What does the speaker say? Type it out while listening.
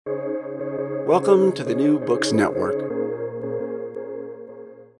Welcome to the New Books Network.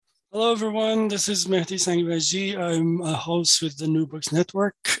 Hello, everyone. This is Mehdi Sangbaji. I'm a host with the New Books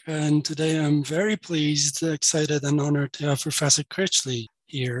Network, and today I'm very pleased, excited, and honored to have Professor Critchley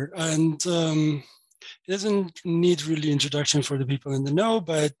here. And it doesn't need really introduction for the people in the know,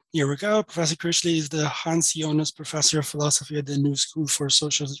 but here we go. Professor Critchley is the Hans Jonas Professor of Philosophy at the New School for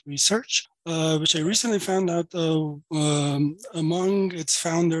Social Research, which I recently found out among its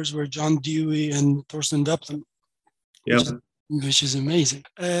founders were John Dewey and Thorsten Veblen. Yeah. Which is amazing.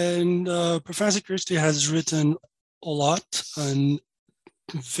 And Professor Critchley has written a lot on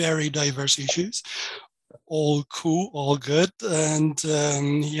very diverse issues, all cool, all good. And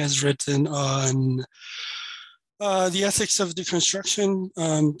he has written on the ethics of deconstruction,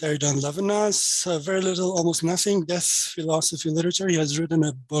 Derrida and Levinas, very little, almost nothing, death, philosophy, literature. He has written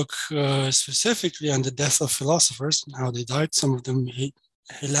a book specifically on the death of philosophers and how they died, some of them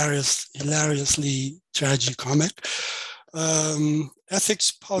hilariously tragicomic.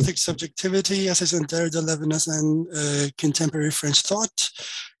 Ethics, politics, subjectivity, essays on Derrida, Levinas, and contemporary French thought.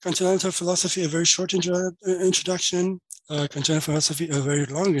 Continental philosophy, a very short introduction. Continental philosophy, a very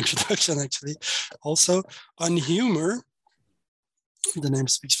long introduction, actually. Also, on humor, the name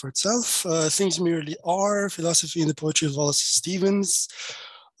speaks for itself. Things Merely Are, philosophy in the poetry of Wallace Stevens.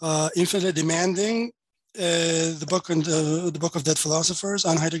 Infinitely Demanding, the book of dead philosophers,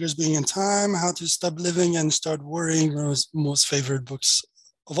 on Heidegger's Being and Time, How to Stop Living and Start Worrying, one of his most favorite books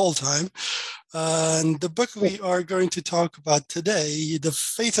of all time. And the book we are going to talk about today, The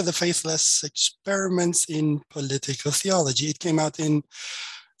Faith of the Faithless, Experiments in Political Theology. It came out in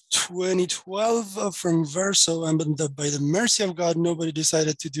 2012 from Verso, and by the mercy of God, nobody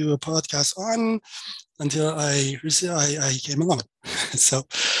decided to do a podcast on until I came along. So,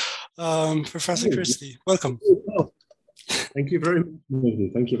 Professor Critchley, welcome. Thank you very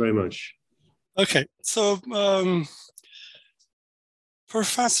much. Thank you very much. Okay, so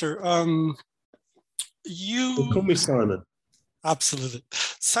Professor, you call me Simon. Absolutely,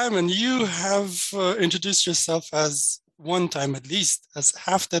 Simon. You have introduced yourself as one time at least as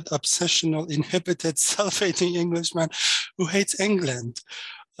half that obsessional, inhibited, self-hating Englishman who hates England.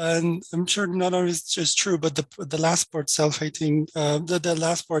 And I'm sure not only is just true, but the last part, self-hating, the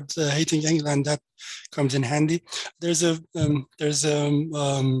last part, hating England, that comes in handy. There's a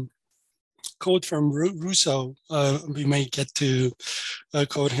quote from Rousseau. We may get to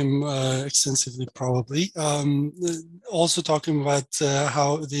quote him extensively, probably. Also talking about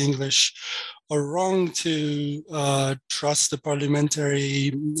how the English are wrong to trust the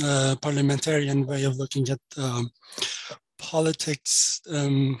parliamentarian way of looking at politics.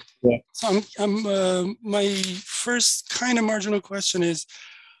 So my first kind of marginal question is,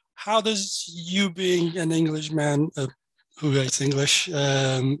 how does you being an Englishman who hates English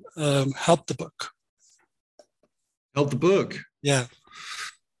help the book? Help the book? Yeah.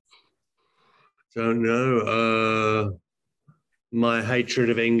 Don't know. My hatred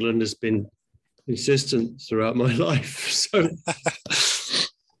of England has been consistent throughout my life. So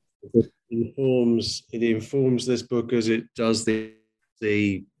it informs this book as it does the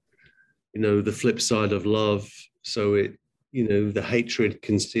flip side of love. So the hatred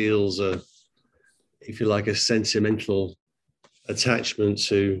conceals if you like, a sentimental attachment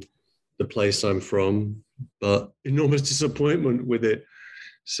to the place I'm from, but enormous disappointment with it.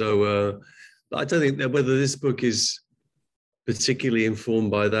 So I don't think that whether this book is particularly informed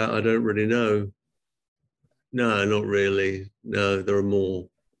by that, I don't really know. No, not really. No, there are more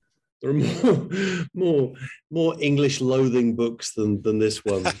English loathing books than this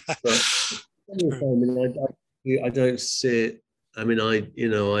one. But I don't see it. I mean, I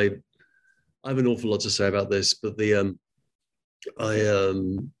have an awful lot to say about this, but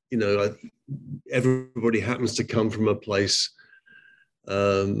everybody happens to come from a place.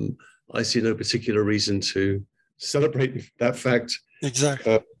 I see no particular reason to celebrate that fact.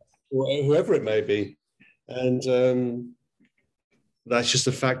 Exactly. Whoever it may be. And that's just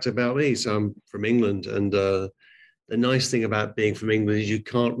a fact about me. So I'm from England. And the nice thing about being from England is you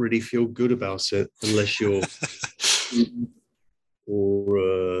can't really feel good about it unless you're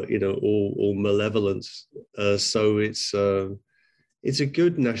or malevolent. So it's a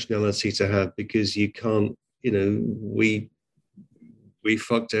good nationality to have, because you can't, we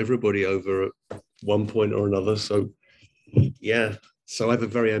fucked everybody over at one point or another. So yeah, so I have a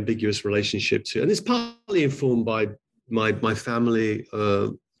very ambiguous relationship to it. And it's partly informed by my family,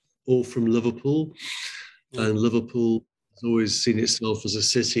 all from Liverpool. Yeah. And Liverpool has always seen itself as a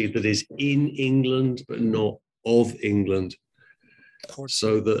city that is in England, but not of England.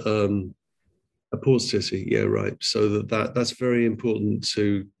 So that A port city, yeah, right. So that's very important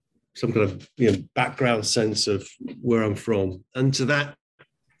to some kind of background sense of where I'm from, and to that,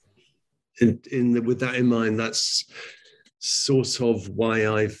 with that in mind, that's sort of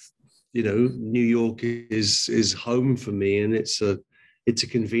why New York is home for me, and it's a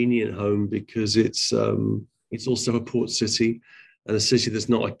convenient home because it's also a port city, and a city that's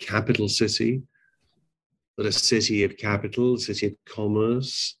not a capital city, but a city of capital, a city of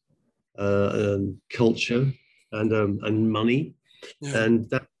commerce, culture, and money, and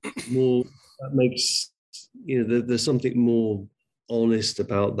that makes there's something more honest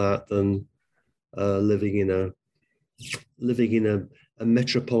about that than living in a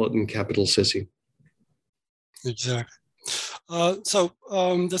metropolitan capital city. Exactly. So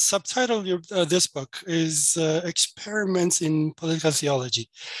the subtitle of this book is Experiments in Political Theology.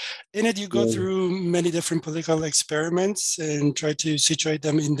 In it, you go through many different political experiments and try to situate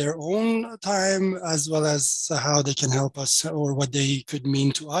them in their own time, as well as how they can help us or what they could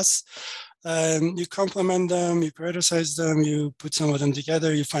mean to us. You complement them, you criticize them, you put some of them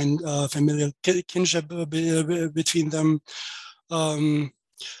together, you find familial kinship between them.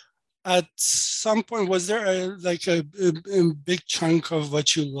 At some point, was there a big chunk of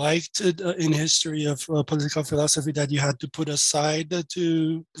what you liked in history of political philosophy that you had to put aside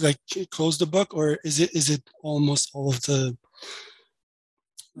to close the book, or is it almost all of the?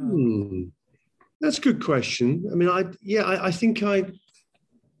 That's a good question. I mean, I think I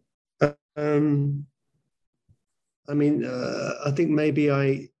think maybe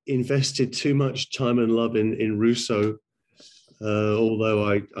I invested too much time and love in Rousseau.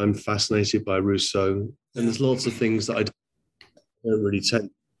 Although I'm fascinated by Rousseau, and there's lots of things that I don't really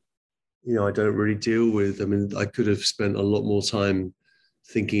I don't really deal with. I mean, I could have spent a lot more time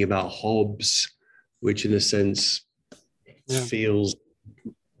thinking about Hobbes, which in a sense feels,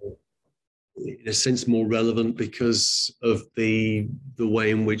 in a sense, more relevant because of the way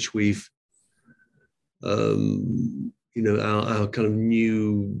in which we've, our kind of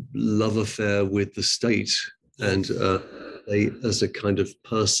new love affair with the state and. As a kind of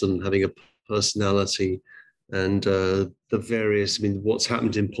person having a personality, and the various, what's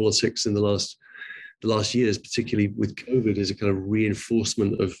happened in politics in the last years, particularly with COVID, is a kind of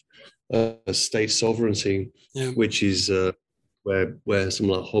reinforcement of state sovereignty, which is where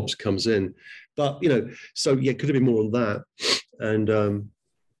someone like Hobbes comes in. But so could have been more on that, and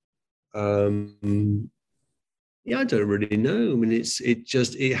I don't really know. I mean,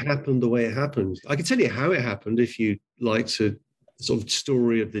 it happened the way it happened. I can tell you how it happened if you like to sort of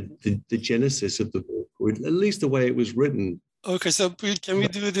story of the genesis of the book, or at least the way it was written. Okay, so can we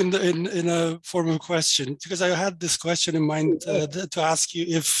do it in a form of question? Because I had this question in mind to ask you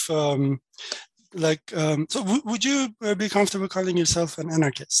if, so would you be comfortable calling yourself an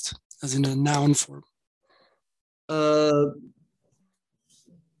anarchist, as in a noun form?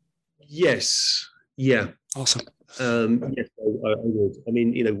 Yes. Yeah. Awesome. Yes, I would. I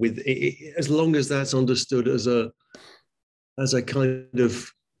mean, with as long as that's understood as a kind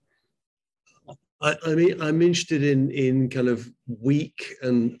of, I mean, I'm interested in kind of weak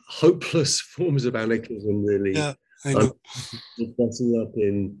and hopeless forms of anarchism. Really, yeah, I know. Dressing up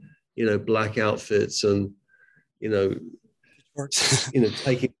in black outfits and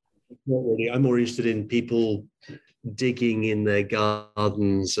taking. Not really. I'm more interested in people digging in their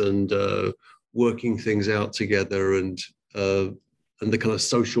gardens and working things out together, and the kind of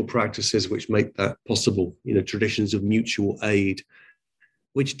social practices which make that possible. Traditions of mutual aid,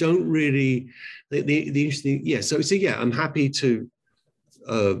 which don't really the interesting. Yeah. So I'm happy to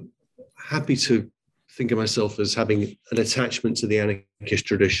think of myself as having an attachment to the anarchist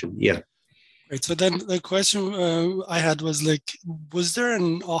tradition. Yeah. Right. So then the question I had was was there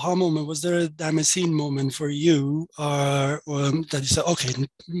an aha moment? Was there a Damascene moment for you that you said, okay,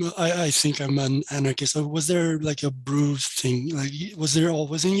 I think I'm an anarchist? Or was there a bruised thing? Was there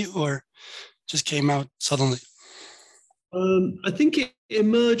always in you, or just came out suddenly? I think it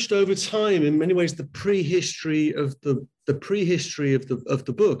emerged over time. In many ways, the prehistory of the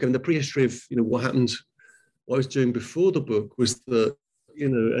book, and the prehistory of what happened, what I was doing before the book was that.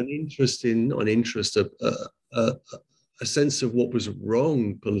 An interest in, not an interest, a sense of what was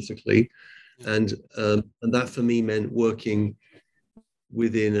wrong politically, and that for me meant working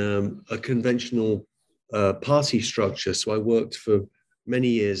within a conventional party structure. So I worked for many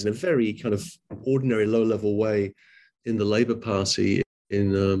years in a very kind of ordinary, low-level way in the Labour Party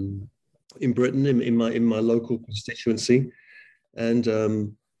in Britain, in my local constituency, and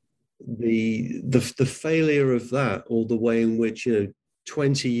the failure of that, or the way in which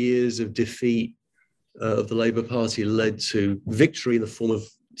 20 years of defeat of the Labour Party led to victory in the form of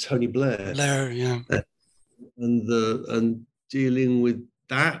Tony Blair. Blair, yeah. And dealing with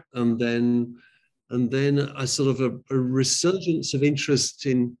that, and then a sort of a resurgence of interest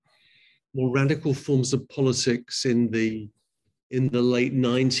in more radical forms of politics in the late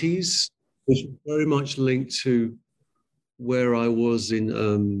 90s, which was very much linked to where I was in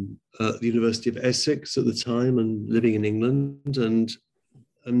the University of Essex at the time and living in England,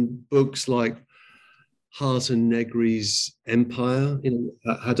 and books like Hart and Negri's Empire,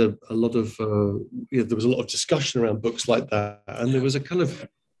 had a lot of, there was a lot of discussion around books like that. And there was a kind of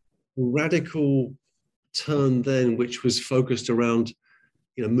radical turn then, which was focused around,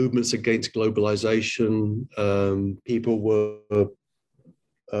 movements against globalization. People were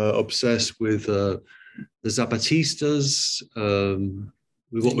obsessed with the Zapatistas,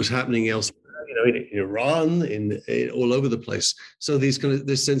 with what was happening elsewhere, in Iran, in all over the place. So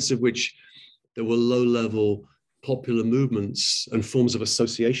this sense of which there were low-level popular movements and forms of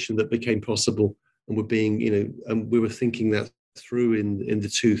association that became possible and were being, and we were thinking that through in the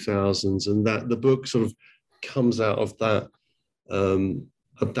 2000s, and that the book sort of comes out of that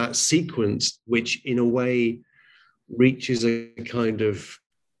sequence, which in a way reaches a kind of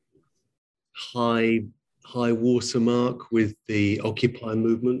high watermark with the Occupy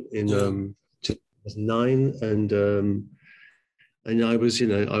movement in 2009, and I was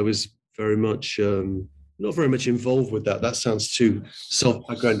very much not very much involved with that. That sounds too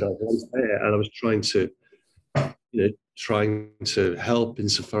self-aggrandizing there, and I was trying to help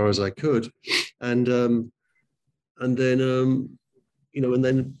insofar as I could, and then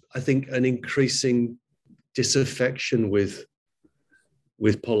I think an increasing disaffection with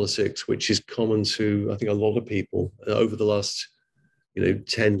politics, which is common to, I think, a lot of people over the last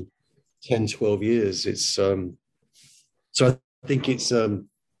 10, 12 years. It's so I think it's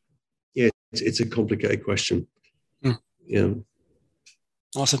it's a complicated question. Yeah.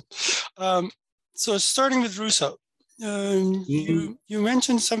 Awesome. So starting with Rousseau, you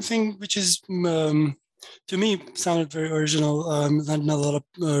mentioned something which is to me sounded very original. Not a lot of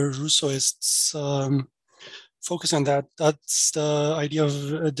Rousseauists focus on that. That's the idea of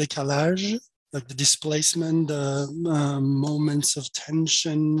décalage, like the displacement, moments of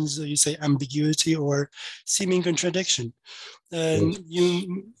tensions, you say ambiguity or seeming contradiction. And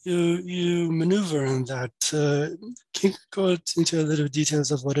you maneuver on that. Can you go into a little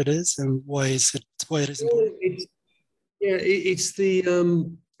details of what it is and why it is important?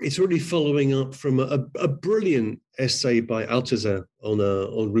 It's really following up from a brilliant essay by Althusser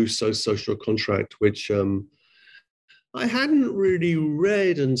on Rousseau's social contract, which I hadn't really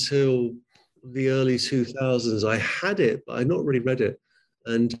read until the early 2000s. I had it, but I'd not really read it.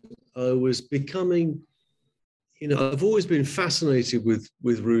 And I was becoming, I've always been fascinated with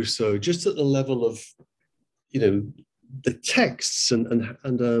Rousseau, just at the level of, the texts and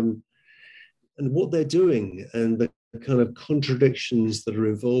what they're doing and the kind of contradictions that are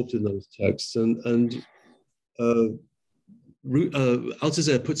involved in those texts. And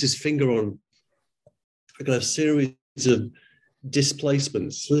Althusser puts his finger on a kind of series of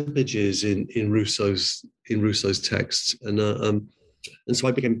displacements, slippages in Rousseau's texts, and so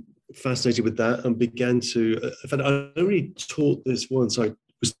I became fascinated with that and began to. In fact, I only taught this once. I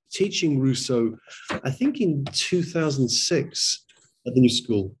was teaching Rousseau, I think, in 2006 at the New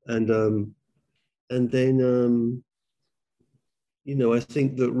School, and then I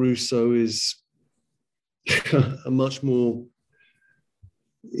think that Rousseau is a much more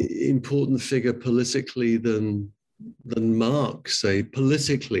important figure politically than Marx, say,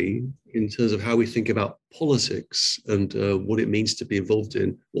 politically, in terms of how we think about politics and what it means to be involved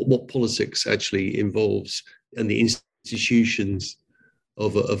in, what politics actually involves, and the institutions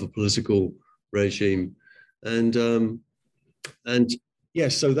of a political regime. And so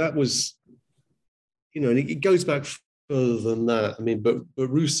that was, and it goes back further than that. I mean, but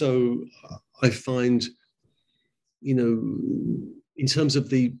Rousseau, I find, in terms of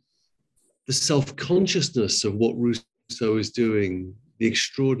the self-consciousness of what Rousseau is doing, the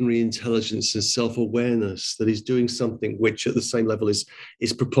extraordinary intelligence and self-awareness that he's doing something which at the same level is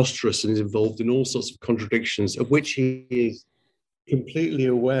preposterous and is involved in all sorts of contradictions, of which he is completely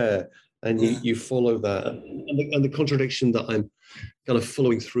aware, and you follow that. And the contradiction that I'm kind of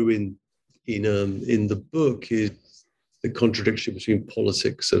following through in the book is the contradiction between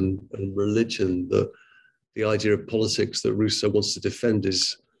politics and religion. The idea of politics that Rousseau wants to defend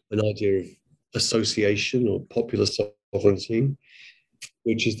is an idea of association or popular sovereignty,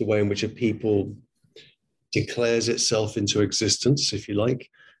 which is the way in which a people declares itself into existence, if you like,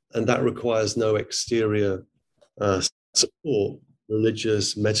 and that requires no exterior support,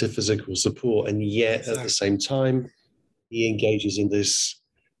 religious, metaphysical support, and yet at the same time, he engages in this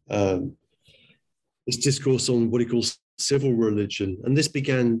this discourse on what he calls civil religion, and this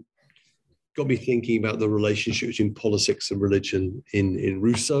got me thinking about the relationship between politics and religion in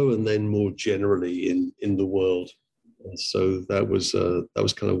Rousseau, and then more generally in the world. And so that was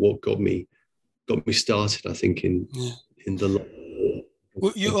kind of what got me started, I think, in the.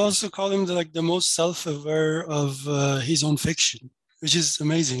 Well, you also call him the most self-aware of his own fiction, which is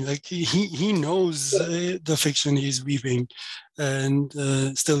amazing. Like he knows the fiction he's weaving, and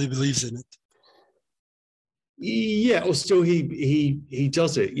still he believes in it. Yeah, or still he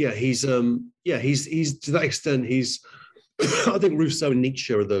does it. Yeah, he's to that extent. I think Rousseau and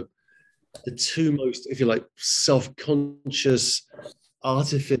Nietzsche are the two most, if you like, self-conscious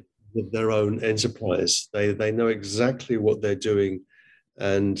artificers of their own enterprise. They know exactly what they're doing,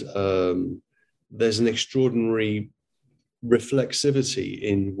 and there's an extraordinary reflexivity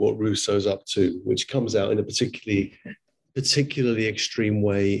in what Rousseau's up to, which comes out in a particularly extreme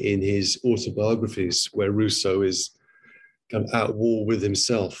way in his autobiographies, where Rousseau is kind of at war with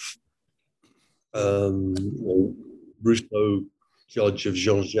himself. Rousseau, Judge of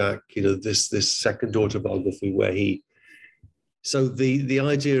Jean-Jacques, this second autobiography where the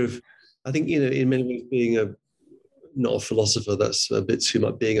idea of, I think, in many ways being not a philosopher, that's a bit too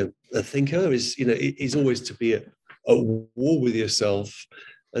much, being a thinker is always to be at war with yourself.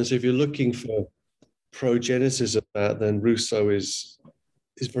 And so if you're looking for progenesis of that, then Rousseau is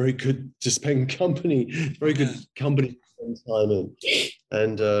very good to spend company, very good company to spend time in,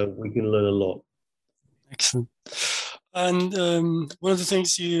 and we can learn a lot. Excellent. And one of the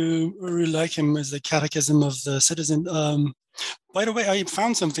things you really like him is the Catechism of the Citizen. By the way, I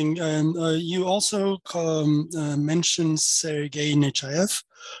found something. You also mentioned Sergei Nechayev,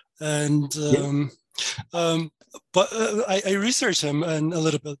 and but I researched him a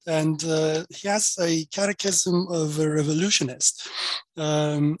little bit, and he has a Catechism of a Revolutionist,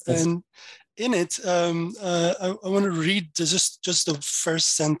 and in it, I want to read just the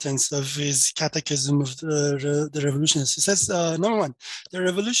first sentence of his Catechism of the Revolutionist. It says, number one, the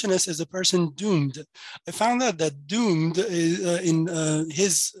revolutionist is a person doomed. I found out that doomed in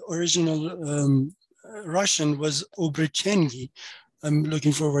his original Russian was obrechenny. I'm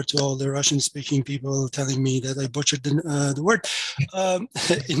looking forward to all the Russian-speaking people telling me that I butchered the word.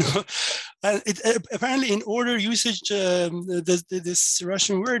 Apparently, in order usage, this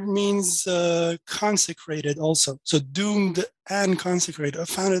Russian word means consecrated also. So doomed and consecrated. I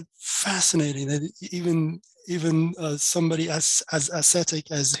found it fascinating that even somebody as ascetic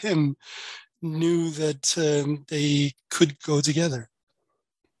as him knew that they could go together.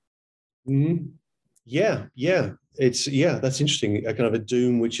 Mm-hmm. Yeah. That's interesting. A kind of a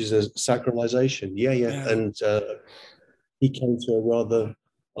doom, which is a sacralization. Yeah. And he came to a rather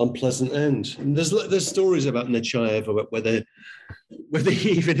unpleasant end. And there's stories about Nechayev about whether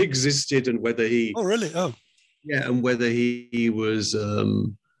he even existed, and whether he. Oh, really? Oh. Yeah, and whether he was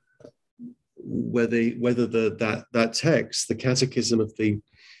whether that text, the Catechism of the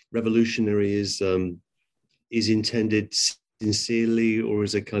Revolutionary, is intended sincerely or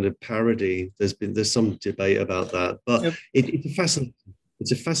as a kind of parody. There's some debate about that, but yep.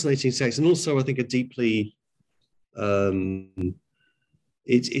 It's a fascinating text, and also I think a deeply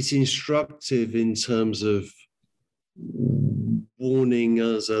it's instructive in terms of warning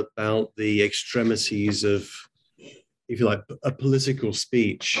us about the extremities of, if you like, a political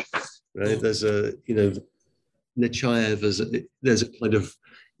speech. Right? There's Nechayev there's a kind of,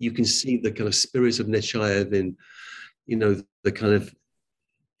 you can see the kind of spirit of Nechayev in, the kind of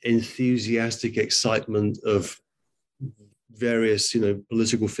enthusiastic excitement of various,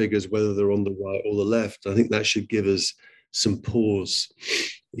 political figures, whether they're on the right or the left. I think that should give us some pause.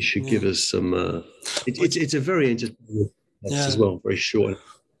 It should give us some. It's a very interesting text as well. Very short.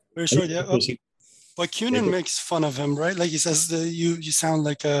 Very short. Yeah. But Bakunin makes fun of him, right? Like he says, you sound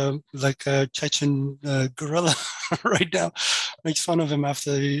like a Chechen guerrilla right now. Makes fun of him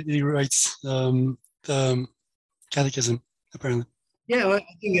after he writes the Catechism, apparently. Yeah,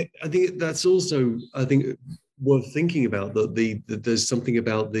 I think that's also worth thinking about. That there's something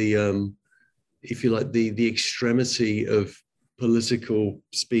about the if you like, the extremity of political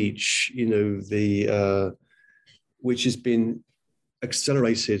speech, which has been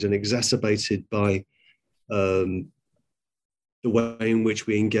accelerated and exacerbated by the way in which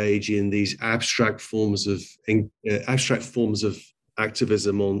we engage in these abstract forms of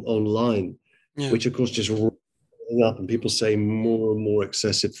activism online, which of course just roll up and people say more and more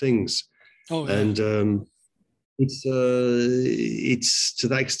excessive things. And it's to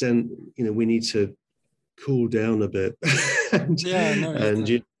that extent, we need to cool down a bit.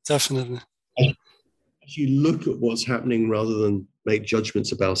 Definitely. I actually look at what's happening rather than make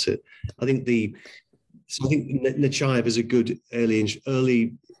judgments about it. I think Nechayev is a good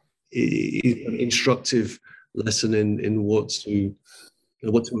early instructive lesson in what to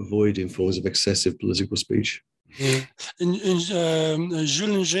avoid in forms of excessive political speech. Yeah, in Jules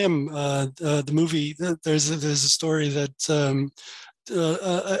and Jim, the movie, there's a story that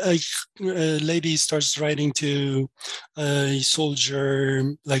a lady starts writing to a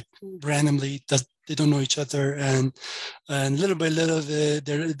soldier like randomly that they don't know each other, and little by little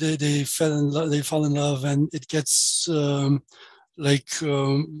they fall in love, and it gets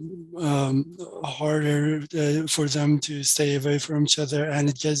harder for them to stay away from each other, and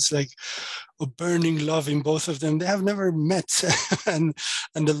it gets like a burning love in both of them. They have never met, and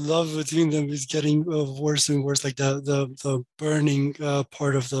the love between them is getting worse and worse. Like the burning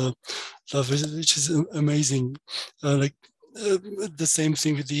part of the love, which is amazing. The same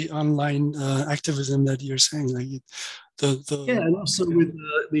thing with the online activism that you're saying. Like and also with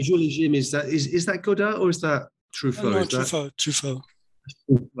Jules and Jim, is that Godard or is that Truffaut? No, Truffaut.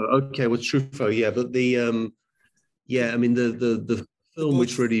 Okay, well, Truffaut, yeah, but the film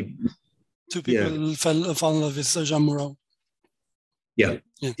which really two people fell in love with Jean Moreau. Yeah.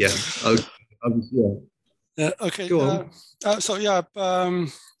 Okay. Go on.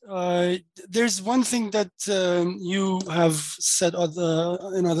 There's one thing that you have said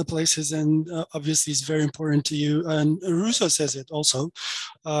in other places, and obviously is very important to you, and Rousseau says it also.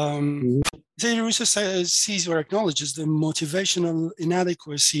 Rousseau sees or acknowledges the motivational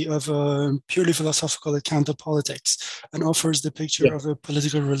inadequacy of a purely philosophical account of politics, and offers the picture of a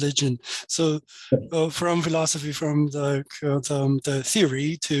political religion. So, from philosophy, from the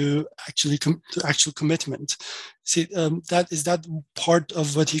theory to actual commitment. See, is that part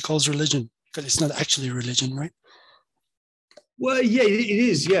of what he calls religion? Because it's not actually religion, right? Well, yeah, it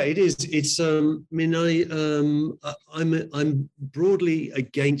is. Yeah, it is. It's. I'm broadly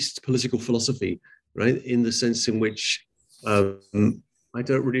against political philosophy, right? In the sense in which I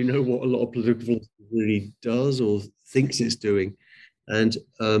don't really know what a lot of political philosophy really does or thinks it's doing, and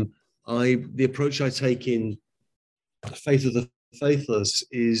the approach I take in Faith of the Faithless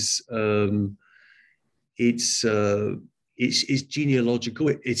is it's genealogical,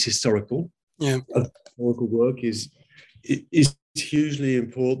 it's historical. Yeah, historical work is hugely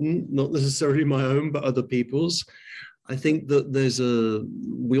important, not necessarily my own, but other people's. I think that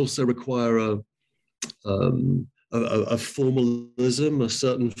we also require a formalism, a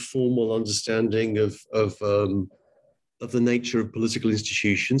certain formal understanding of the nature of political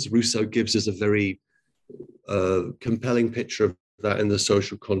institutions. Rousseau gives us a very compelling picture of that in The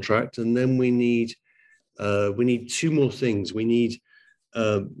Social Contract. And then we need two more things. We need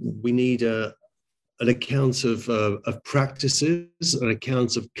an account of practices, an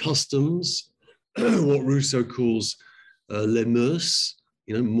account of customs, what Rousseau calls les mœurs,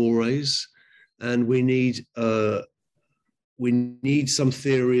 mores, and we need some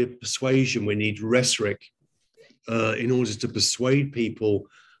theory of persuasion. We need rhetoric in order to persuade people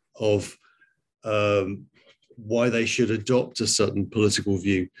of why they should adopt a certain political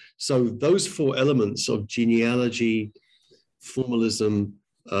view. So those four elements of genealogy, formalism,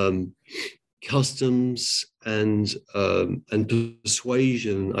 customs, and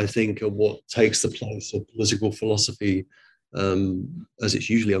persuasion, I think, are what takes the place of political philosophy as it's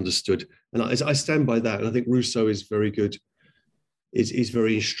usually understood. And I stand by that. And I think Rousseau is very good. Is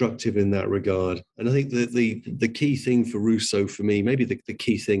very instructive in that regard. And I think that the key thing for Rousseau, for me, maybe the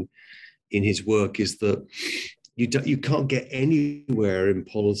key thing in his work, is that you can't get anywhere in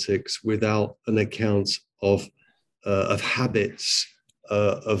politics without an account of habits,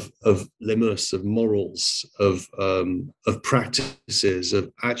 of les mœurs, of morals, of practices,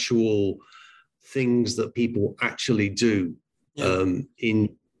 of actual things that people actually do in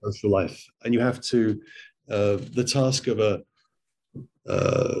social life. And you have to the task of a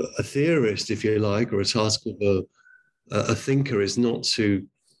theorist, if you like, or a task of a thinker is not to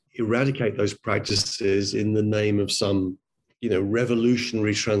eradicate those practices in the name of some,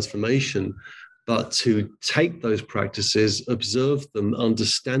 revolutionary transformation, but to take those practices, observe them,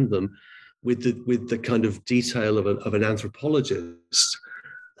 understand them with the kind of detail of an anthropologist,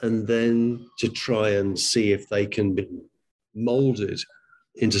 and then to try and see if they can be molded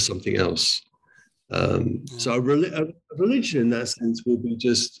into something else. So a religion in that sense would be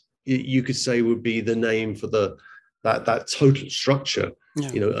just, you could say, would be the name for that total structure.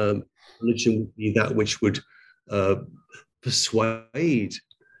 Religion would be that which would persuade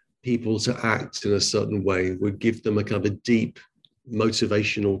people to act in a certain way, would give them a kind of a deep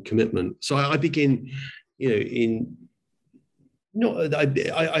motivational commitment. So I begin, I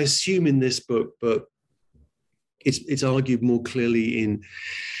assume in this book, but it's argued more clearly in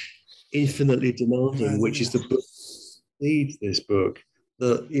Infinitely Demanding, which is the book that leads this book.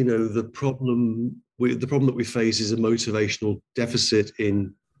 That the problem that we face is a motivational deficit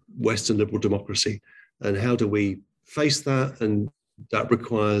in Western liberal democracy, and how do we face that? And that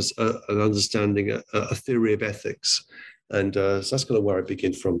requires an understanding, a theory of ethics, and so that's kind of where I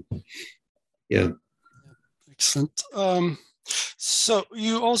begin from. Yeah. Excellent. So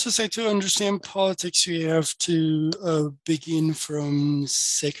you also say to understand politics, we have to begin from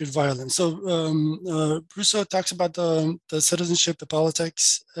sacred violence. So Rousseau talks about the citizenship, the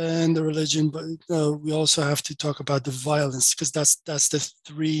politics, and the religion, but we also have to talk about the violence, because that's the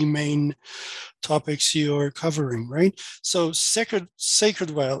three main topics you are covering, right? So sacred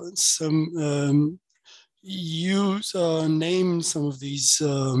violence. You name some of these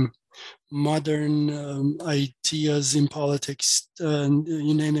modern ideas in politics, and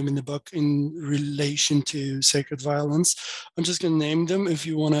you name them in the book in relation to sacred violence. I'm just going to name them if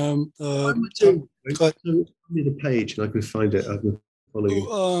you want to. Give me the page and I can find it. I can follow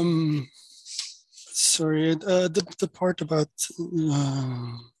you. Sorry, the part about.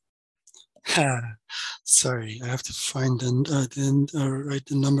 Sorry, I have to find and write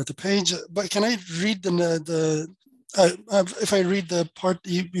the number of the page. But can I read if I read the part,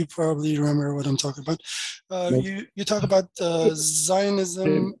 you probably remember what I'm talking about. You talk about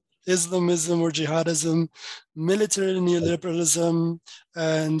Zionism, Islamism or jihadism, military neoliberalism,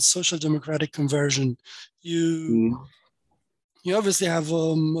 and social democratic conversion. You obviously have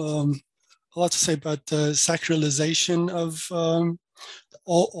a lot to say about the sacralization of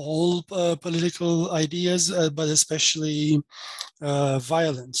all political ideas, but especially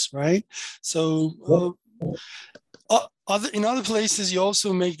violence, right? So in other places, you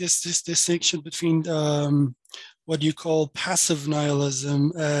also make this distinction between what you call passive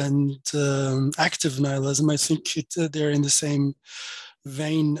nihilism and active nihilism. I think they're in the same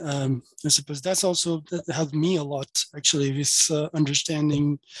vein. I suppose that helped me a lot, actually, with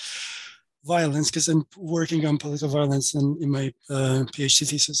understanding violence, because I'm working on political violence in my PhD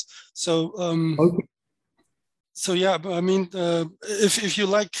thesis. So, so yeah, but I mean, if you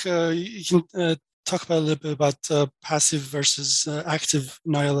like, you can talk about a little bit about passive versus active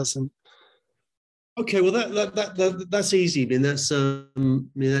nihilism. Okay, well that's easy. I mean, that's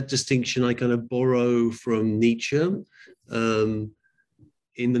that distinction I kind of borrow from Nietzsche in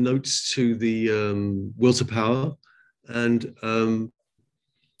the notes to the Will to Power, and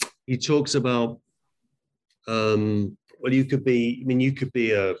he talks about you could be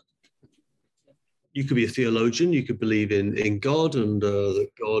a theologian, you could believe in God, and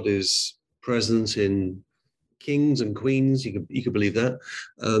that God is present in kings and queens. You could believe that.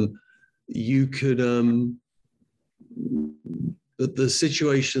 You could but the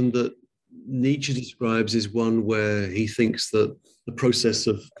situation that Nietzsche describes is one where he thinks that the process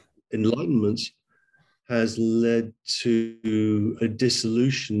of enlightenment has led to a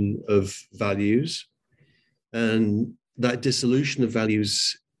dissolution of values, and that dissolution of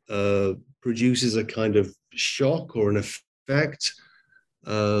values produces a kind of shock or an effect,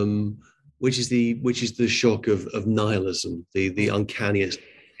 which is the shock of nihilism, the uncanniest,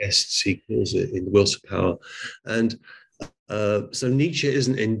 he calls it in Will to Power. And so Nietzsche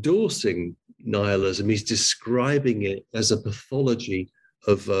isn't endorsing nihilism; he's describing it as a pathology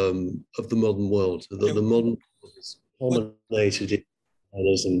of the modern world. The modern world is dominated in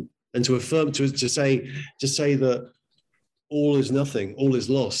nihilism, and to affirm to say that all is nothing, all is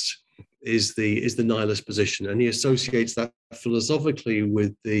lost, is the nihilist position, and he associates that philosophically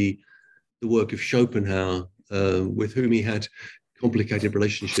with the work of Schopenhauer, with whom he had complicated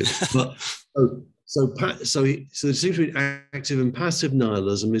relationships. But so the distinction between active and passive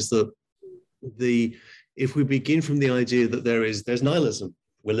nihilism is that if we begin from the idea that there's nihilism,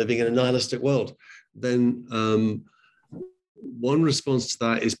 we're living in a nihilistic world, then one response to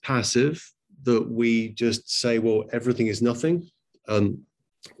that is passive, that we just say, well, everything is nothing.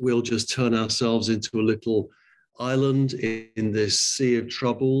 We'll just turn ourselves into a little island in this sea of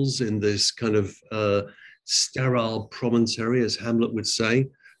troubles, in this kind of sterile promontory, as Hamlet would say,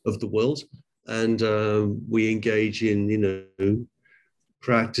 of the world. And we engage in,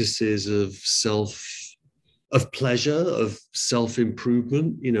 practices of pleasure, of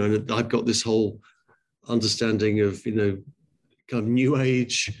self-improvement, and I've got this whole understanding of, kind of New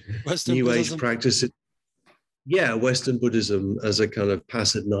Age practice. Yeah, Western Buddhism as a kind of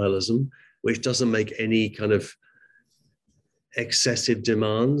passive nihilism, which doesn't make any kind of excessive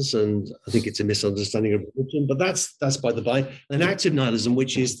demands, and I think it's a misunderstanding of religion, but that's by the by. An active nihilism,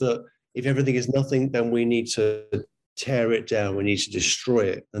 which is that if everything is nothing, then we need to tear it down, we need to destroy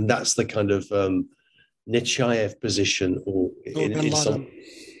it, and that's the kind of Nechayev position, or in some,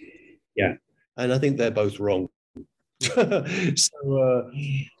 yeah. And I think they're both wrong.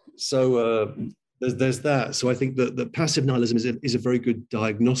 so there's that. So I think that passive nihilism is a very good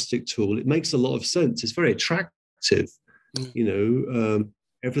diagnostic tool. It makes a lot of sense. It's very attractive. You know,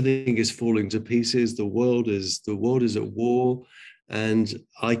 everything is falling to pieces. The world is at war, and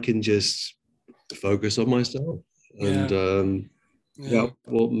I can just focus on myself and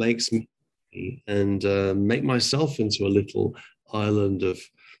what makes me, and make myself into a little island of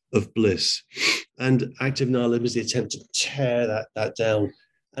bliss. And active nihilism is the attempt to tear that down.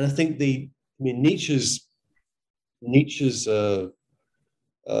 And I think Nietzsche's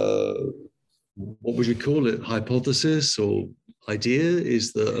what would you call it, hypothesis or idea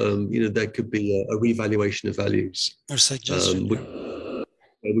is that there could be a revaluation of values, or suggestion,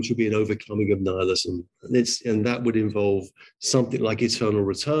 which would be an overcoming of nihilism, and that would involve something like eternal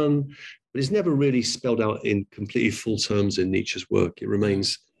return, but it's never really spelled out in completely full terms in Nietzsche's work. It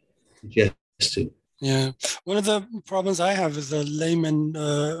remains suggested. Yeah, one of the problems I have with the layman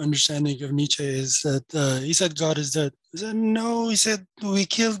understanding of Nietzsche is that he said God is dead. He said, no, he said, we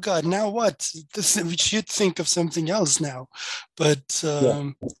killed God. Now what? We should think of something else now. But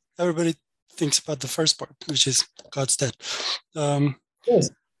everybody thinks about the first part, which is God's dead. Yes,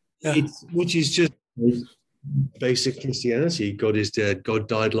 which is just basic Christianity. God is dead. God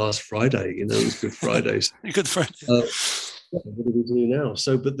died last Friday. You know, it's Good Friday. Good Friday. What do we do now?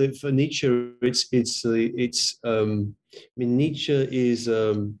 So, but for Nietzsche, Nietzsche is,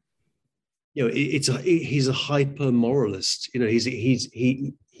 he's a hyper moralist. You know,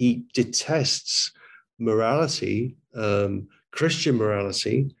 he detests morality, Christian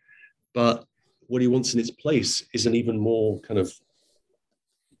morality, but what he wants in its place is an even more kind of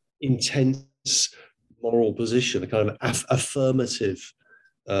intense moral position, a kind of affirmative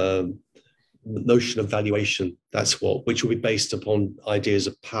notion of valuation. Which will be based upon ideas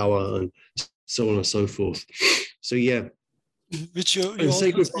of power and so on and so forth. So yeah, which you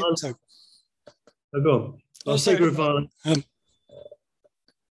sacred violence. Oh, go on. Oh, sacred violence. So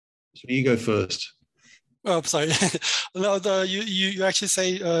you go first. Oh, I'm sorry. No, you actually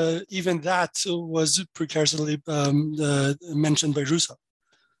say even that was precursorily mentioned by Rousseau.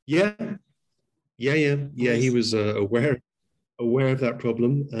 Yeah. He was aware of that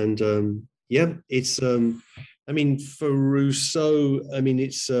problem, and it's. For Rousseau,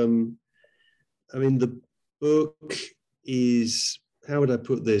 the book is. How would I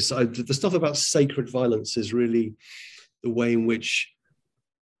put this? The stuff about sacred violence is really the way in which.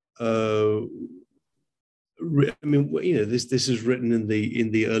 This is written in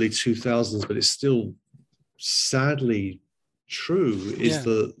the early 2000s, but it's still sadly true. Is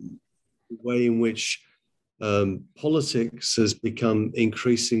the way in which politics has become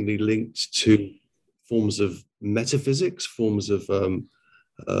increasingly linked to forms of metaphysics, forms of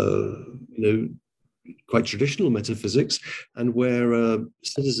quite traditional metaphysics, and where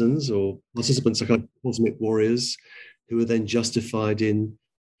citizens or participants are kind of cosmic warriors who are then justified in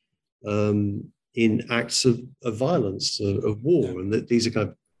acts of violence, of war, and that these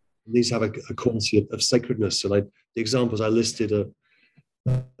have a quality of sacredness. And the examples I listed are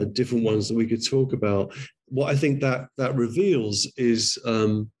different ones that we could talk about. What I think that reveals is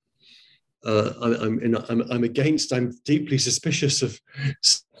I'm deeply suspicious of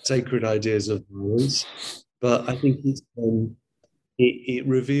sacred ideas of violence, but I think it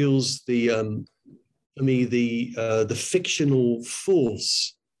reveals for me the fictional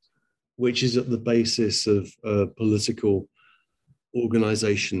force which is at the basis of political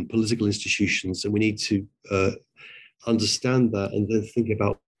organization, political institutions, and we need to understand that and then think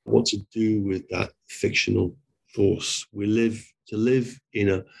about what to do with that fictional force. To live in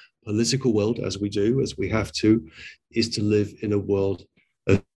a political world, as we have to, is to live in a world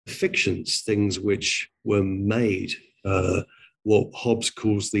of fictions, things which were made, what Hobbes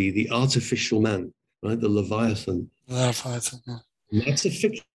calls the artificial man, right? The Leviathan. Leviathan, yeah. And that's a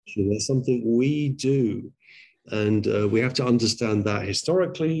fiction. That's something we do. And we have to understand that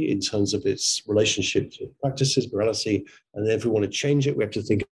historically in terms of its relationship to practices, morality, and if we want to change it, we have to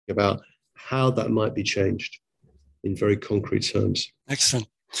think about how that might be changed in very concrete terms. Excellent.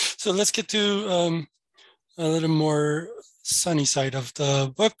 So let's get to a little more sunny side of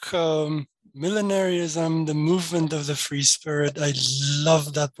the book. Millenarism, the movement of the free spirit. I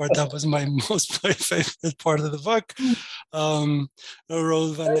love that part. That was my favorite part of the book.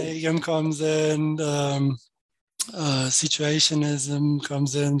 Roel van Egem comes in. Situationism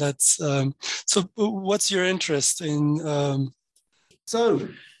comes in. That's so. What's your interest in?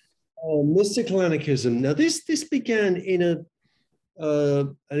 Mystical anarchism. Now, this began in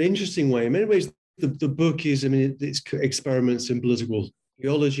an interesting way. In many ways, the book is, I mean, it's experiments in political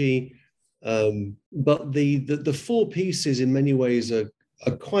theology, but the four pieces in many ways are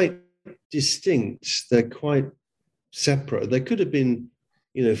quite distinct. They're quite separate. They could have been,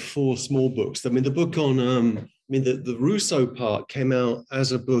 four small books. I mean, the book on, the Rousseau part came out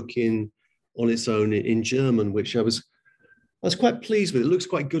as a book on its own in German, which I was quite pleased with. It looks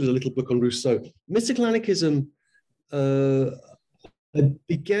quite good as a little book on Rousseau. Mystical Anarchism, I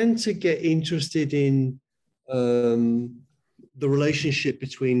began to get interested in the relationship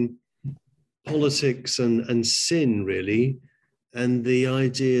between politics and sin, really, and the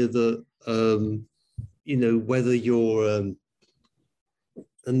idea that whether you're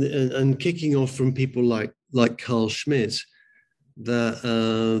and kicking off from people like Carl Schmitt, that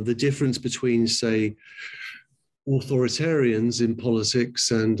the difference between, say, authoritarians in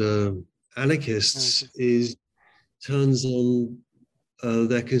politics and anarchists turns on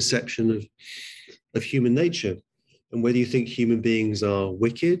their conception of human nature, and whether you think human beings are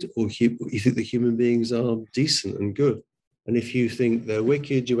wicked or you think that human beings are decent and good. And if you think they're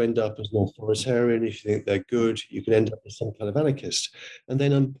wicked, you end up as an authoritarian. If you think they're good, you can end up as some kind of anarchist. And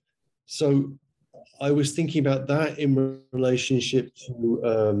then, so I was thinking about that in relationship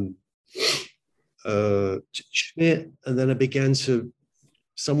to Schmitt, and then I began to.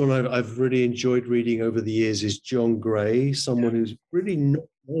 Someone I've really enjoyed reading over the years is John Gray, someone who's really not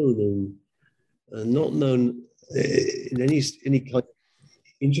known in any kind of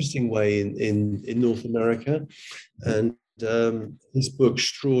interesting way in North America. And his book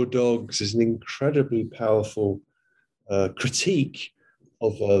Straw Dogs is an incredibly powerful critique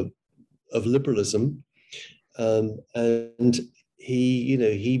of liberalism, and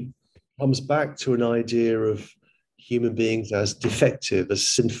he comes back to an idea of human beings as defective, as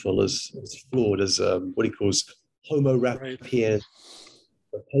sinful, as flawed, as what he calls Homo sapiens,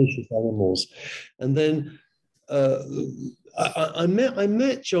 rapacious animals. And then I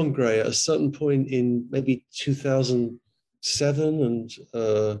met John Gray at a certain point in maybe 2007 and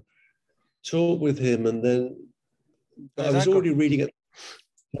talked with him, and then I was already reading it.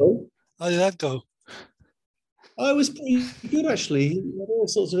 How did that go? I was pretty good, actually. He had all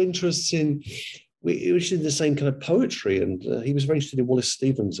sorts of interests in. We were in the same kind of poetry, and he was very interested in Wallace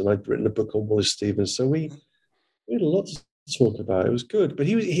Stevens, and I'd written a book on Wallace Stevens, so we had a lot to talk about. It was good, but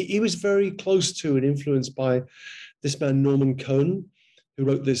he was very close to and influenced by this man Norman Cohn, who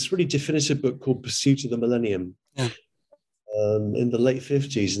wrote this really definitive book called Pursuit of the Millennium in the late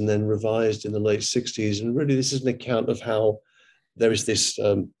 50s, and then revised in the late 60s. And really, this is an account of how there is this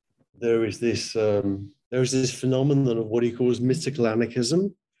phenomenon of what he calls mystical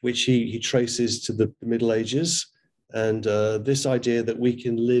anarchism, which he traces to the Middle Ages, and this idea that we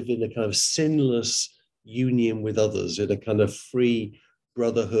can live in a kind of sinless union with others, in a kind of free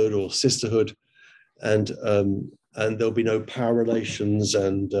brotherhood or sisterhood, and there'll be no power relations,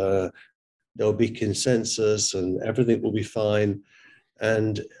 and there'll be consensus, and everything will be fine.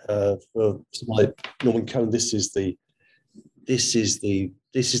 And for someone like Norman Cohn, this is the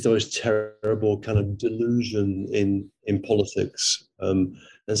most terrible kind of delusion in politics.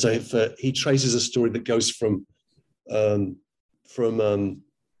 And so he traces a story that goes from the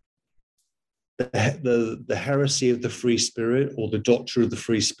heresy of the free spirit, or the doctrine of the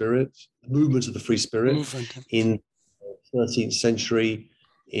free spirit, the movement of the free spirit in the 13th century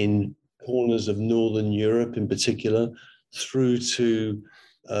in corners of Northern Europe in particular, through to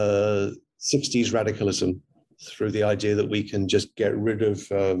 60s radicalism, through the idea that we can just get rid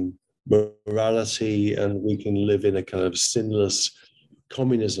of morality and we can live in a kind of sinless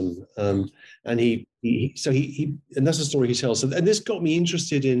communism. And and that's the story he tells. And this got me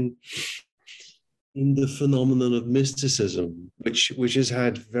interested in the phenomenon of mysticism, which has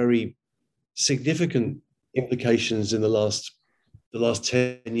had very significant implications in the last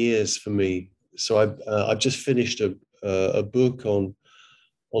 10 years for me. So I've just finished a book on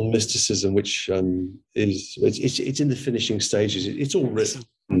mysticism, which it's in the finishing stages. It's all written,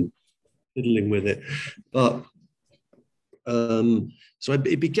 fiddling with it, but so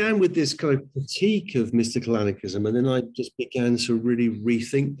it began with this kind of critique of mystical anarchism, and then I just began to really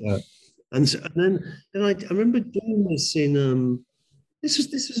rethink that. And then I remember doing this in this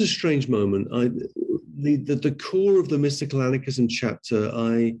was a strange moment. The core of the mystical anarchism chapter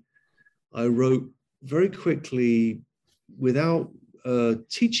I wrote very quickly without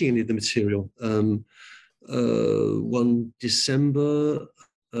teaching any of the material. One December,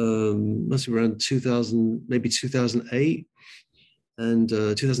 must be around 2000, maybe 2008 and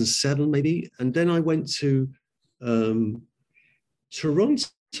 2007 maybe. And then I went to Toronto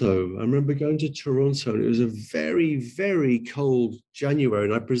I remember going to Toronto, and it was a very, very cold January,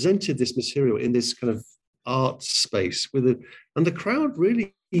 and I presented this material in this kind of art space and the crowd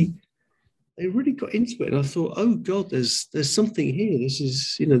really, they really got into it. And I thought, oh God, there's something here. This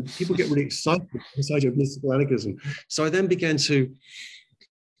is, people get really excited about this idea of mystical anarchism. So I then began to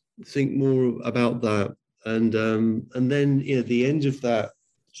think more about that, and then at the end of that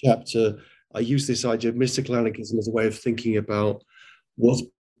chapter, I used this idea of mystical anarchism as a way of thinking about what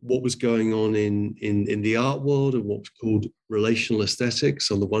was going on in the art world and what's called relational aesthetics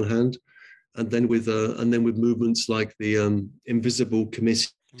on the one hand, and then with movements like the Invisible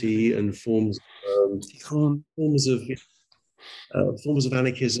Committee and forms of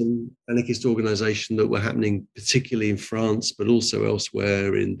anarchism, anarchist organization that were happening particularly in France, but also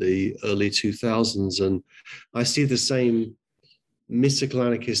elsewhere in the early 2000s. And I see the same mystical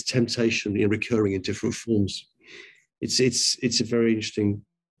anarchist temptation recurring in different forms. It's a very interesting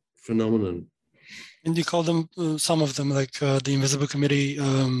phenomenon. And you call them, some of them, like the Invisible Committee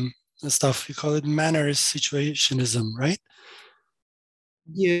stuff, you call it mannerist situationism, right?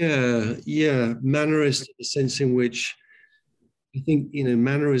 Yeah. Mannerist, in the sense in which I think,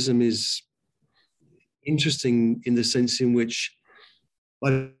 mannerism is interesting in the sense in which,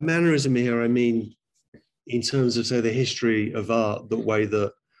 by mannerism here, I mean, in terms of, say, the history of art, the way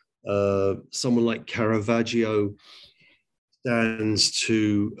that someone like Caravaggio stands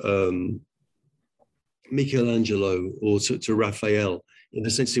to Michelangelo or to Raphael, in the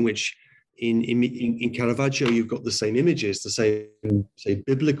sense in which in Caravaggio you've got the same images, the same, say,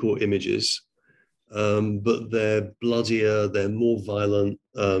 biblical images, but they're bloodier, they're more violent,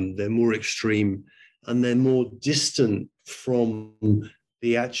 they're more extreme, and they're more distant from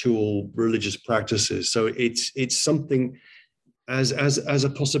the actual religious practices. So it's something as a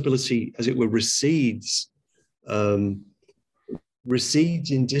possibility, as it were, recedes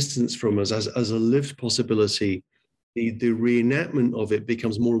in distance from us as a lived possibility. The reenactment of it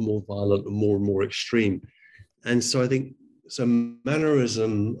becomes more and more violent and more extreme. And so I think,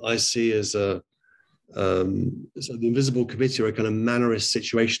 mannerism I see as so the Invisible Committee are a kind of mannerist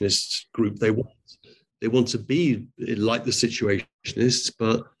situationist group. They want to be like the situationists,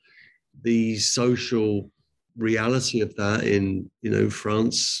 but the social reality of that in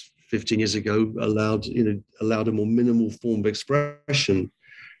France 15 years ago allowed a more minimal form of expression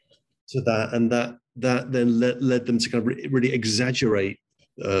to that, and that then led them to kind of really exaggerate.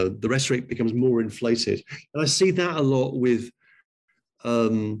 The rhetoric becomes more inflated, and I see that a lot with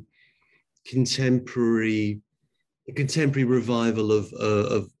contemporary revival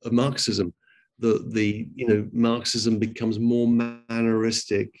of Marxism. Marxism becomes more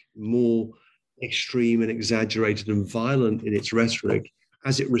manneristic, more extreme and exaggerated and violent in its rhetoric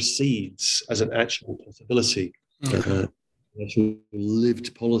as it recedes as an actual possibility, actual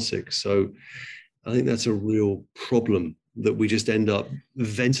lived politics. So I think that's a real problem, that we just end up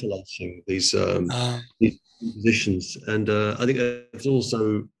ventilating these positions. And I think there's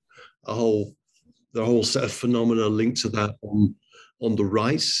also the whole set of phenomena linked to that on the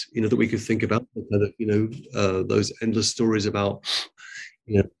right, that we could think about, those endless stories about,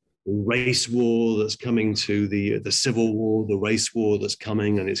 the race war that's coming to the civil war, the race war that's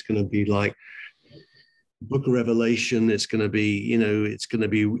coming, and it's going to be like Book of Revelation. It's going to be, it's going to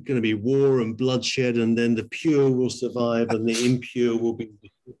be war and bloodshed, and then the pure will survive and the impure will be.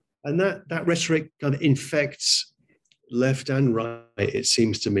 And that rhetoric kind of infects left and right, it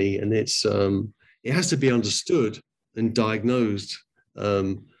seems to me, and it has to be understood and diagnosed.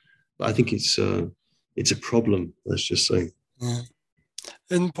 But I think it's a problem. Let's just say. Yeah.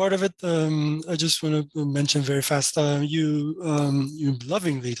 And part of it, I just want to mention very fast. You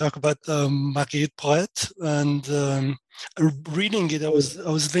lovingly talk about Marguerite Porete, and reading it, I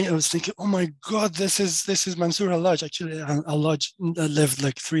was thinking, oh my God, this is Mansour Hallaj. Actually, Hallaj lived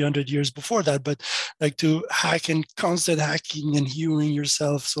like 300 years before that, but like to hack and constant hacking and healing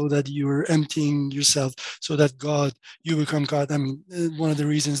yourself so that you're emptying yourself, so that you become God. I mean, one of the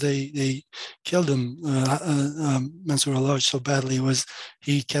reasons they killed him, Mansour Hallaj, so badly was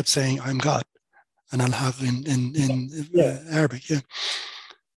he kept saying, "I'm God," and Al-Haq in Arabic. Yeah.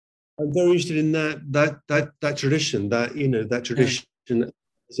 I'm very interested in that tradition. That tradition,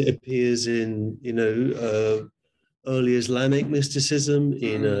 as it appears in early Islamic mysticism,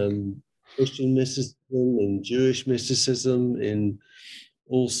 in Christian mysticism, in Jewish mysticism, in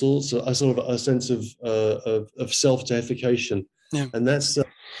all sorts of a sense of self-deification, and that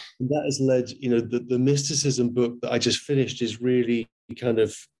has led. The mysticism book that I just finished is really kind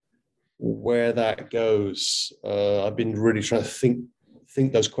of where that goes. I've been really trying to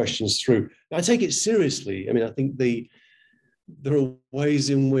think those questions through. I take it seriously. I mean, I think the there are ways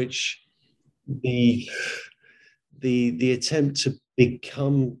in which the attempt to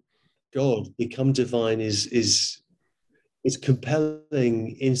become God, become divine, is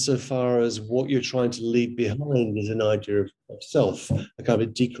compelling insofar as what you're trying to leave behind is an idea of self, a kind of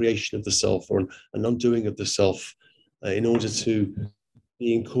a decreation of the self or an undoing of the self, in order to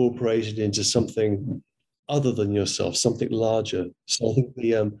be incorporated into something other than yourself, something larger. So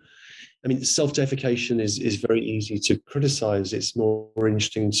I think self-deification is very easy to criticize. It's more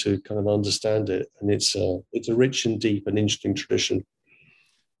interesting to kind of understand it, and it's a rich and deep and interesting tradition.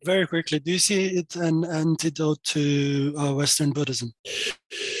 Very quickly, do you see it an antidote to Western Buddhism?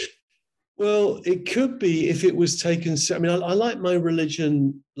 Well, it could be if it was taken. I mean, I like my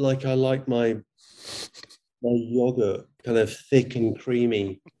religion like I like my yogurt, kind of thick and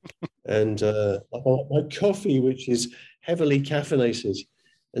creamy, and I like my coffee, which is heavily caffeinated.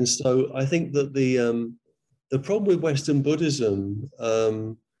 And so I think that the problem with Western Buddhism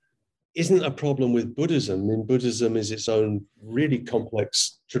isn't a problem with Buddhism. I mean, Buddhism is its own really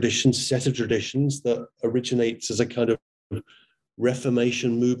complex set of traditions that originates as a kind of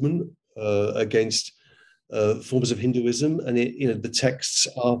Reformation movement against forms of Hinduism, and the texts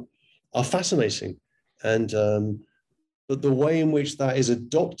are fascinating, and but the way in which that is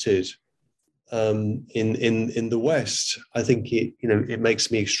adopted in the West, I think it makes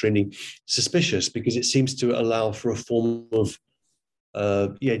me extremely suspicious, because it seems to allow for a form of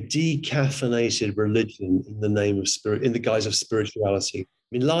decaffeinated religion in the name of spirit, in the guise of spirituality. I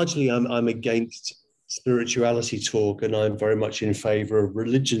mean, largely, I'm against spirituality talk, and I'm very much in favor of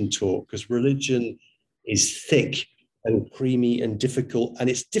religion talk, because religion is thick and creamy and difficult, and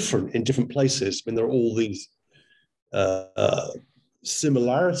it's different in different places. I mean, there are all these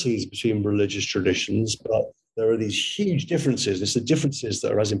similarities between religious traditions, but there are these huge differences. It's the differences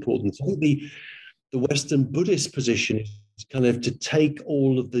that are as important. I think the Western Buddhist position is kind of to take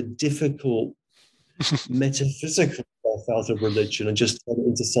all of the difficult metaphysical stuff out of religion and just turn it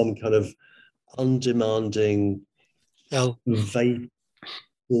into some kind of undemanding, vague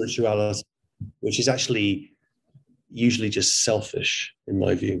spirituality, which is actually usually just selfish, in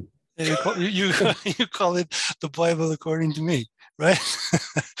my view. You call it the Bible according to me, right?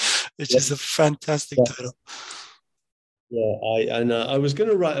 Which is a fantastic title. Yeah, I was going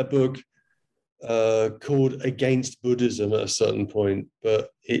to write a book called Against Buddhism at a certain point,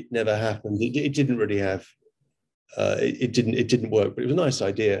 but it never happened. It didn't really have. It didn't work, but it was a nice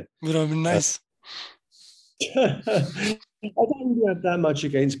idea. Would have been nice. I don't really have that much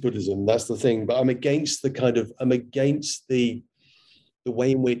against Buddhism. That's the thing, but I'm against the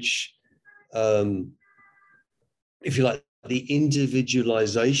way in which, if you like, the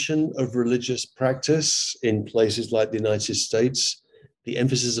individualization of religious practice in places like the United States, the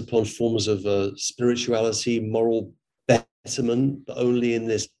emphasis upon forms of spirituality, moral betterment, but only in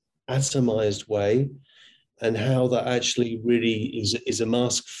this atomized way, and how that actually really is a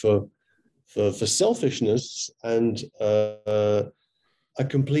mask for selfishness and a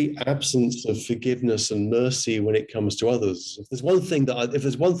complete absence of forgiveness and mercy when it comes to others. If there's one thing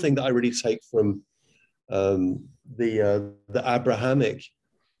that I really take from the Abrahamic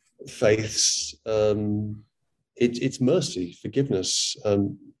faiths, it's mercy, forgiveness,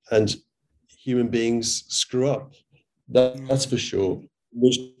 and human beings screw up. That's for sure. In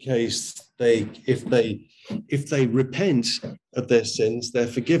which case, if they repent of their sins, they're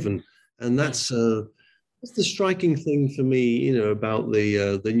forgiven, and that's the striking thing for me, about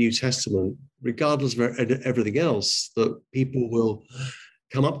the New Testament. Regardless of everything else, that people will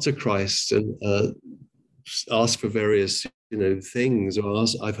come up to Christ and ask for various things, or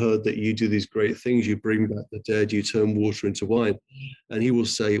I've heard that you do these great things, you bring back the dead, you turn water into wine, and he will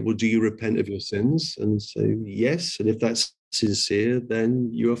say, well, do you repent of your sins? And say yes, and if that's sincere, then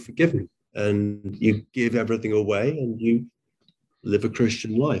you are forgiven, and you give everything away and you live a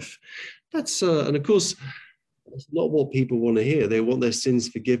Christian life. That's and of course that's not what people want to hear. They want their sins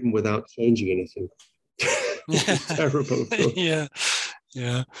forgiven without changing anything. It's terrible, of course.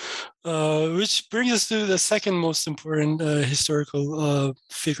 Yeah. Which brings us to the second most important historical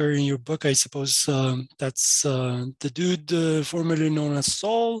figure in your book, I suppose. That's the dude formerly known as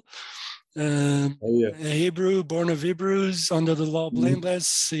Saul, a Hebrew, born of Hebrews, under the law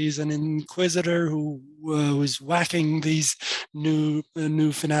blameless. He's an inquisitor who was whacking these new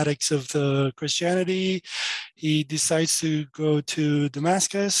fanatics of the Christianity. He decides to go to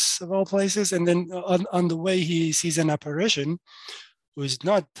Damascus, of all places, and then on the way he sees an apparition who is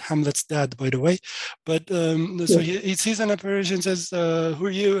not Hamlet's dad, by the way. But so he sees an apparition and says, who are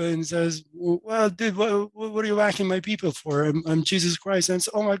you? And says, well, dude, what are you whacking my people for? I'm Jesus Christ. And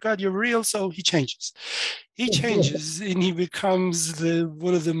so, oh my God, you're real. So he changes. He changes and he becomes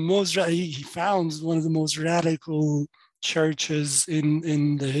he founds one of the most radical churches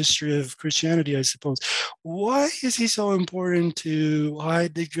in the history of Christianity, I suppose. Why is he so important to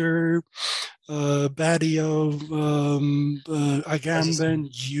Heidegger, Badiou, Agamben,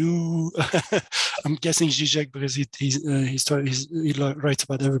 you? I'm guessing Zizek because he writes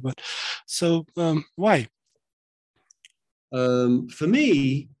about everybody. So why? For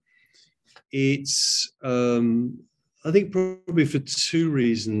me, it's I think probably for two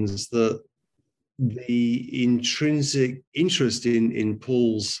reasons. That the intrinsic interest in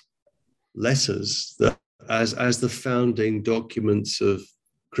Paul's letters, that as the founding documents of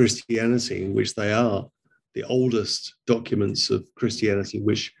Christianity, in which they are the oldest documents of Christianity,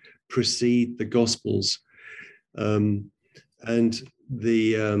 which precede the Gospels, and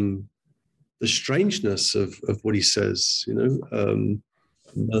the strangeness of what he says.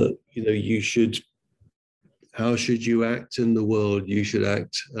 How should you act in the world? You should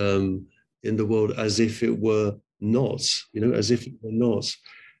act in the world as if it were not, in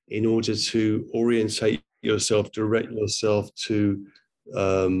order to orientate yourself, direct yourself to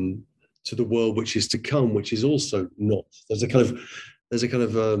the world which is to come, which is also not. There's a kind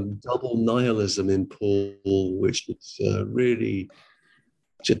of double nihilism in Paul, which is really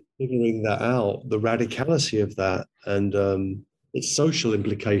just figuring that out, the radicality of that, and its social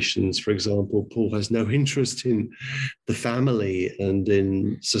implications. For example, Paul has no interest in the family and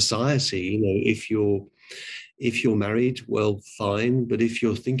in society. If you're married, well, fine. But if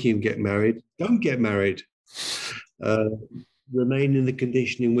you're thinking of getting married, don't get married. Remain in the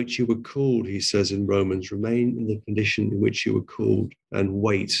condition in which you were called, he says in Romans. Remain in the condition in which you were called and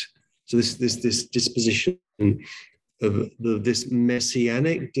wait. So this disposition of this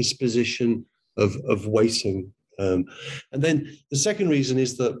messianic disposition of waiting. And then the second reason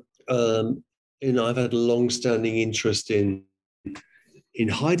is that I've had a long-standing interest in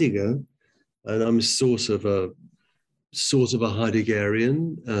Heidegger, and I'm sort of a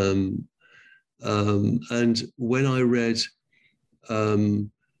Heideggerian. And when I read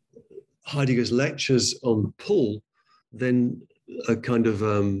Heidegger's lectures on Paul, then a kind of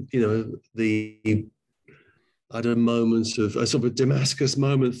I had a moment of a sort of a Damascus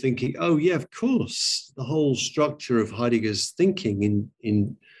moment, thinking, oh yeah, of course, the whole structure of Heidegger's thinking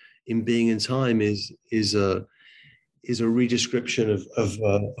in Being and Time is a redescription of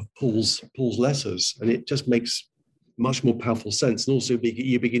Paul's letters, and it just makes much more powerful sense. And also,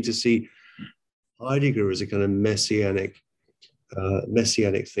 you begin to see Heidegger as a kind of messianic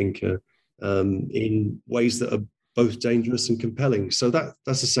thinker in ways that are both dangerous and compelling. So that's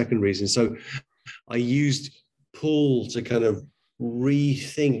the second reason. So I used Paul to kind of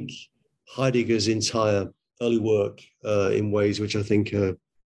rethink Heidegger's entire early work in ways which I think are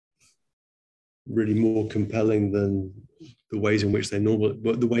really more compelling than the ways in which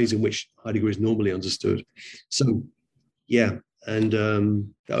Heidegger is normally understood. So, yeah, and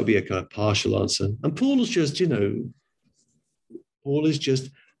that would be a kind of partial answer. And Paul is just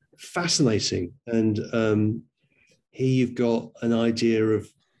fascinating. And here you've got an idea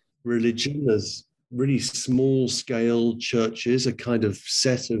of religion as really small-scale churches, a kind of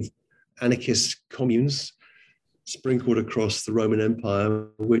set of anarchist communes sprinkled across the Roman Empire,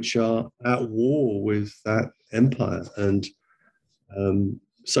 which are at war with that empire. And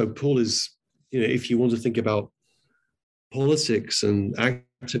so Paul is, if you want to think about politics and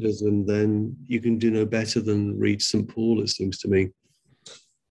activism, then you can do no better than read St. Paul, it seems to me.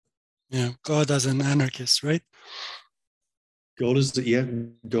 Yeah, God as an anarchist, right? God is a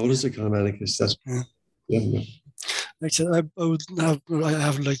kind of anarchist. That's yeah. Actually, I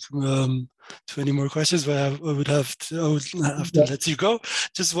have like 20 more questions, but I would have to let you go.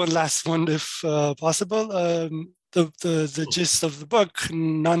 Just one last one, if possible. The gist of the book,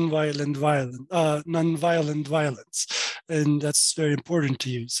 nonviolent violence, and that's very important to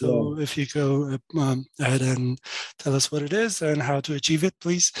you. So if you go ahead and tell us what it is and how to achieve it,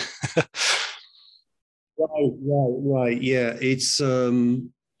 please. Right. Yeah, it's a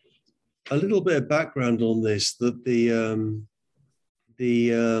little bit of background on this. That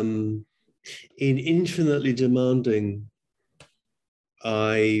in Infinitely Demanding,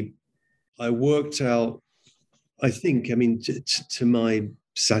 I worked out, I think, to my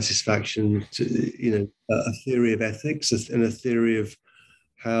satisfaction, a theory of ethics and a theory of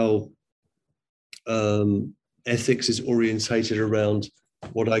how ethics is orientated around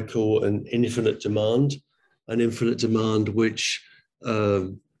what I call an infinite demand which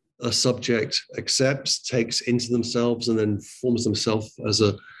a subject accepts, takes into themselves, and then forms themselves as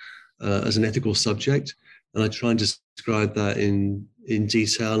an ethical subject. And I try and describe that in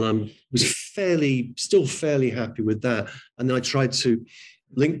detail. And I was still fairly happy with that. And then I tried to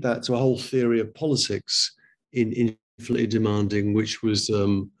link that to a whole theory of politics in Infinitely Demanding, which was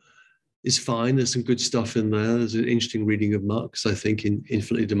is fine. There's some good stuff in there. There's an interesting reading of Marx, I think, in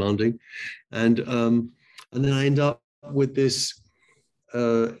Infinitely Demanding, and then I end up with this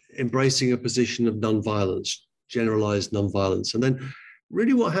embracing a position of nonviolence, generalized nonviolence, and then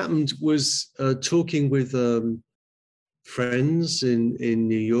really what happened was talking with friends in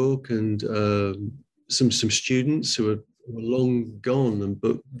New York and some students who are long gone,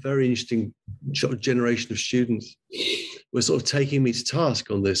 but very interesting generation of students were sort of taking me to task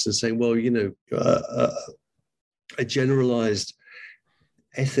on this and saying, well, a generalized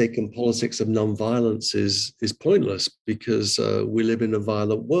ethic and politics of nonviolence is pointless because we live in a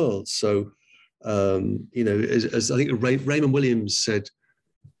violent world. So, as I think Raymond Williams said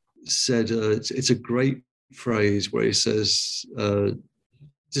it's a great phrase where he says,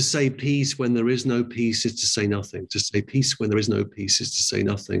 to say peace when there is no peace is to say nothing. To say peace when there is no peace is to say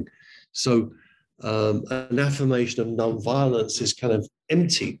nothing. So an affirmation of nonviolence is kind of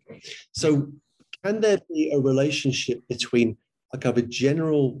empty. So can there be a relationship between a kind of a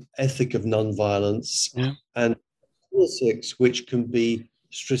general ethic of nonviolence and politics, which can be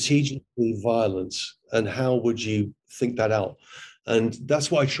strategically violent? And how would you think that out? And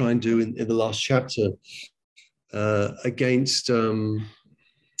that's what I try and do in the last chapter against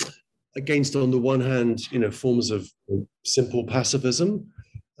on the one hand, forms of simple pacifism,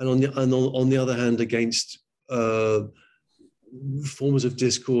 and on the other hand, against forms of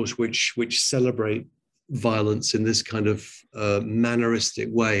discourse which celebrate violence in this kind of manneristic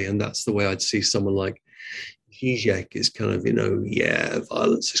way. And that's the way I'd see someone like Zizek is kind of,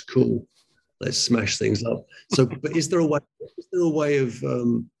 violence is cool. Let's smash things up. So, but is there a way of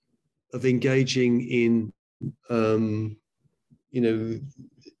engaging in,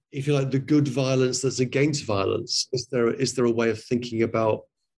 if you like, the good violence that's against violence? Is there a way of thinking about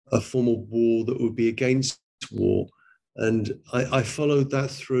a form of war that would be against war? And I followed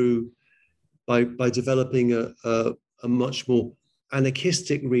that through by developing a much more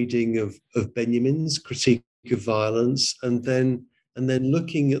anarchistic reading of Benjamin's critique of violence, and then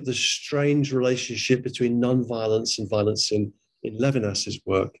looking at the strange relationship between non-violence and violence in Levinas's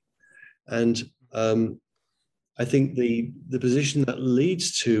work. And I think the position that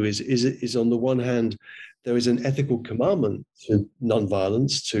leads to is on the one hand, there is an ethical commandment to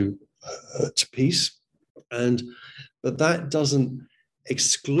non-violence, to peace, but that doesn't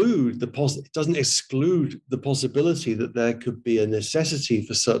exclude the possibility that there could be a necessity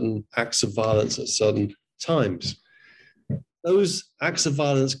for certain acts of violence at certain times. Those acts of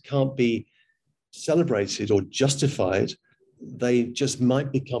violence can't be celebrated or justified. They just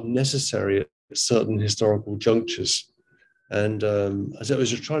might become necessary at certain historical junctures. And as I was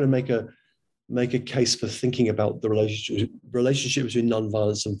just trying to make a case for thinking about the relationship between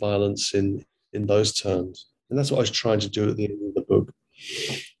non-violence and violence in those terms. And that's what I was trying to do at the end of the book.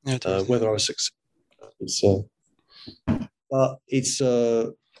 Whether I was successful,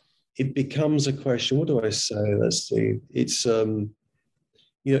 it becomes a question. What do I say? Let's see. It's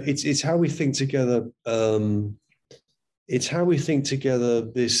it's how we think together. It's how we think together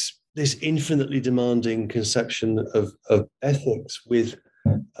this infinitely demanding conception of ethics with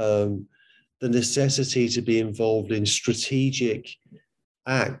the necessity to be involved in strategic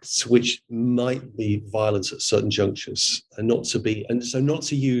acts which might be violent at certain junctures, and not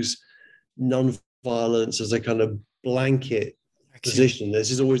to use non-violence as a kind of blanket position.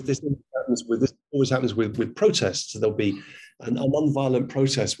 This always happens with protests. So there'll be a non-violent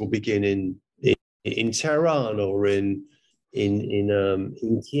protest will begin in Tehran or in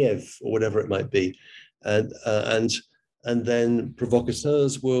Kiev or whatever it might be, and then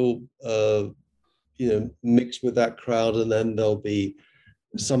provocateurs will mix with that crowd, and then there'll be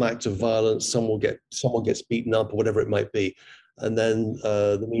some act of violence. Someone gets beaten up or whatever it might be, and then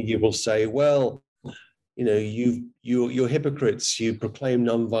the media will say, well, you're hypocrites. You proclaim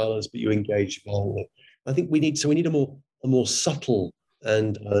non-violence, but you engage violently. I think we need a more subtle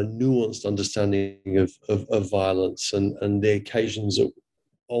and nuanced understanding of violence and the occasions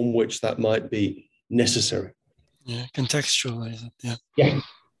on which that might be necessary. Yeah, contextualize it. Yeah. Yeah.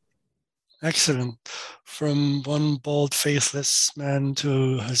 Excellent. From one bald faceless man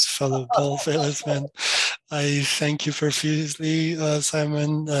to his fellow bald faceless man, I thank you profusely,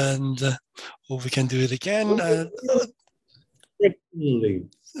 Simon, and hope we can do it again.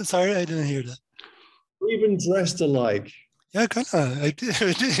 Sorry, I didn't hear that. We're even dressed alike. Yeah, kinda. I do.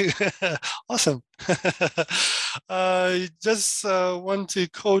 I do. Awesome. I just want to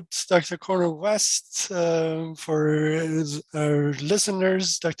quote Dr. Cornel West for our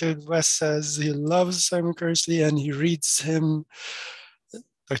listeners. Dr. West says he loves Simon Kursky and he reads him.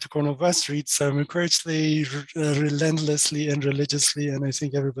 Dr. Cornel West reads Simon Kursky relentlessly and religiously, and I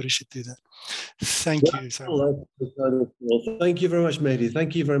think everybody should do that. Thank you, Simon. Thank you very much, Mehdi.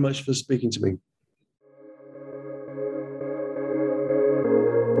 Thank you very much for speaking to me.